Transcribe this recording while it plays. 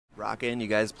Rockin', you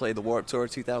guys played the Warped Tour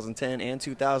 2010 and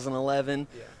 2011.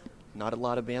 Yeah. Not a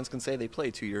lot of bands can say they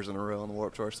played 2 years in a row on the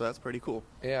Warped Tour, so that's pretty cool.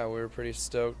 Yeah, we were pretty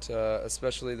stoked.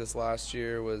 Especially this last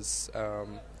year was a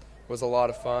lot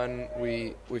of fun.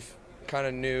 We kind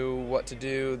of knew what to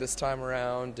do this time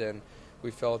around, and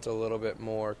we felt a little bit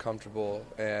more comfortable,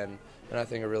 and I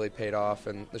think it really paid off.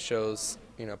 And the shows,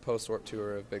 post Warped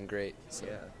Tour have been great. So.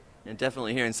 Yeah. And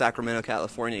definitely here in Sacramento,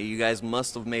 California, you guys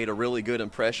must have made a really good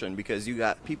impression because you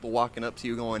got people walking up to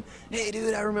you going, "Hey,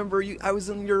 dude, I remember you. I was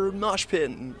in your mosh pit."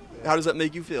 And how does that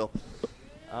make you feel?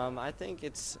 I think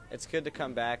it's good to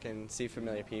come back and see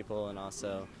familiar people and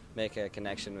also make a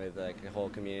connection with like a whole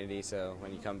community. So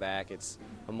when you come back, it's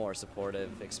a more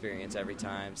supportive experience every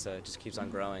time. So it just keeps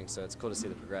on growing. So it's cool to see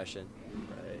the progression.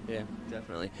 Right. Yeah,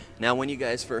 Definitely. Now, when you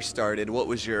guys first started, what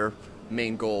was your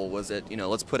main goal? Was it,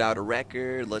 let's put out a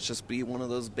record, let's just be one of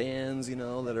those bands,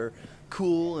 that are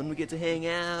cool and we get to hang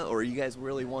out, or you guys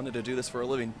really wanted to do this for a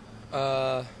living?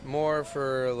 More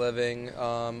for a living.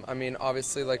 I mean,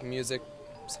 obviously, like music.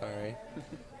 Sorry.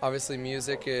 Obviously,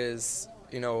 music is,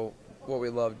 what we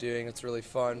love doing. It's really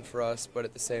fun for us, but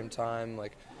at the same time,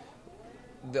 like,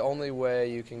 the only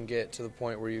way you can get to the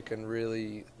point where you can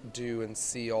really do and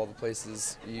see all the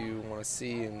places you want to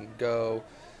see and go,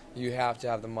 you have to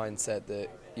have the mindset that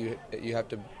you have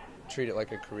to treat it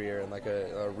like a career and like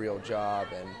a real job,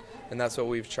 and that's what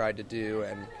we've tried to do,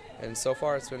 and so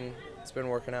far it's been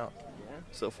working out. Yeah.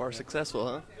 So far successful,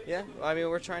 huh? yeah. I mean,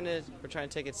 we're trying to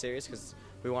take it serious because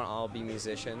we want to all be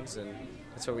musicians, and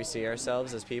that's what we see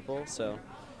ourselves as people. So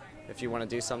if you want to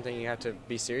do something, you have to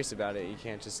be serious about it. You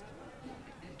can't just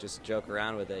joke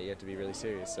around with it. You have to be really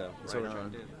serious. So that's what we're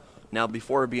trying to do. Now,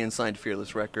 before being signed to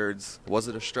Fearless Records, was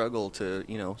it a struggle to,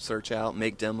 search out,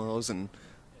 make demos, and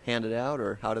hand it out,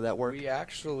 or how did that work? We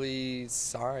actually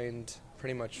signed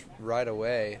pretty much right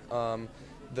away.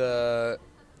 The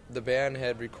band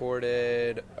had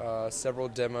recorded several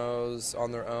demos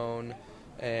on their own,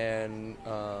 and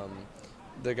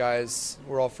the guys,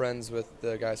 we're all friends with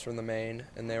the guys from the Maine,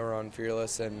 and they were on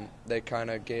Fearless, and they kind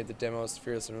of gave the demos to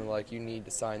Fearless and were like, "You need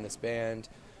to sign this band."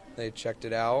 They checked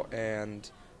it out, and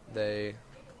they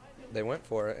went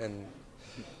for it, and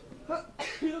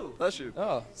Bless you.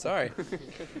 oh, sorry.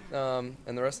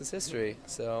 And the rest is history.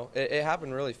 So it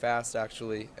happened really fast,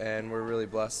 actually, and we're really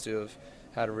blessed to have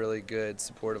had a really good,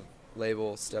 supportive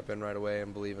label step in right away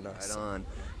and believe in us. Right on.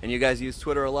 And you guys use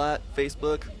Twitter a lot,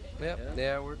 Facebook?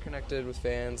 Yeah, we're connected with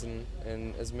fans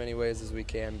in as many ways as we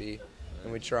can be,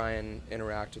 and we try and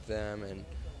interact with them,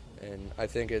 and I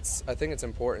think it's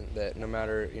important that no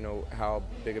matter how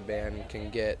big a band can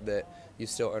get, that you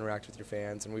still interact with your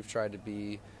fans, and we've tried to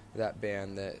be that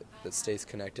band that stays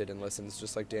connected and listens.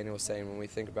 Just like Daniel was saying, when we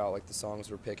think about like the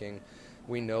songs we're picking,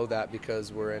 we know that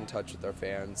because we're in touch with our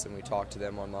fans and we talk to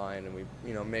them online, and we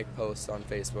make posts on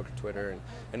Facebook or Twitter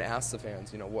and ask the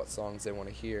fans what songs they want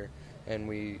to hear, and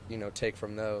we take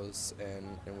from those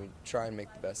and we try and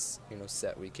make the best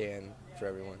set we can for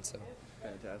everyone. So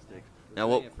Fantastic. Now,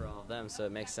 what for all of them, so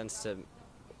it makes sense to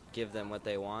give them what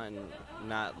they want and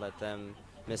not let them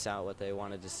miss out what they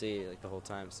wanted to see like the whole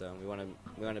time. So we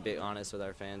want to be honest with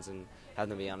our fans and have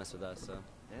them be honest with us. So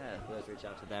Yeah. we always reach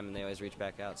out to them, and they always reach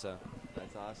back out. So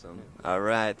That's awesome. All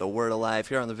right, the word alive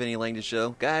here on the Vinnie Langdon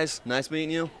Show. Guys, nice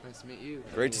meeting you. nice to meet you.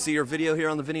 Great to see your video here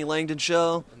on the Vinnie Langdon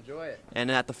Show. Enjoy it. And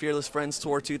at the Fearless Friends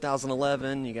Tour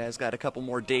 2011, you guys got a couple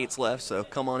more dates left, so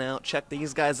come on out, check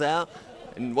these guys out.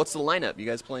 And what's the lineup? You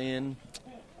guys playing?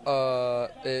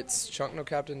 It's Chunk No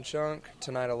Captain Chunk,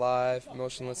 Tonight Alive,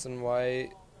 Motionless in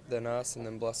White, then us, and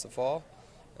then Bless the Fall.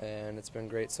 And it's been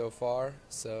great so far,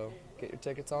 so get your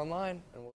tickets online. And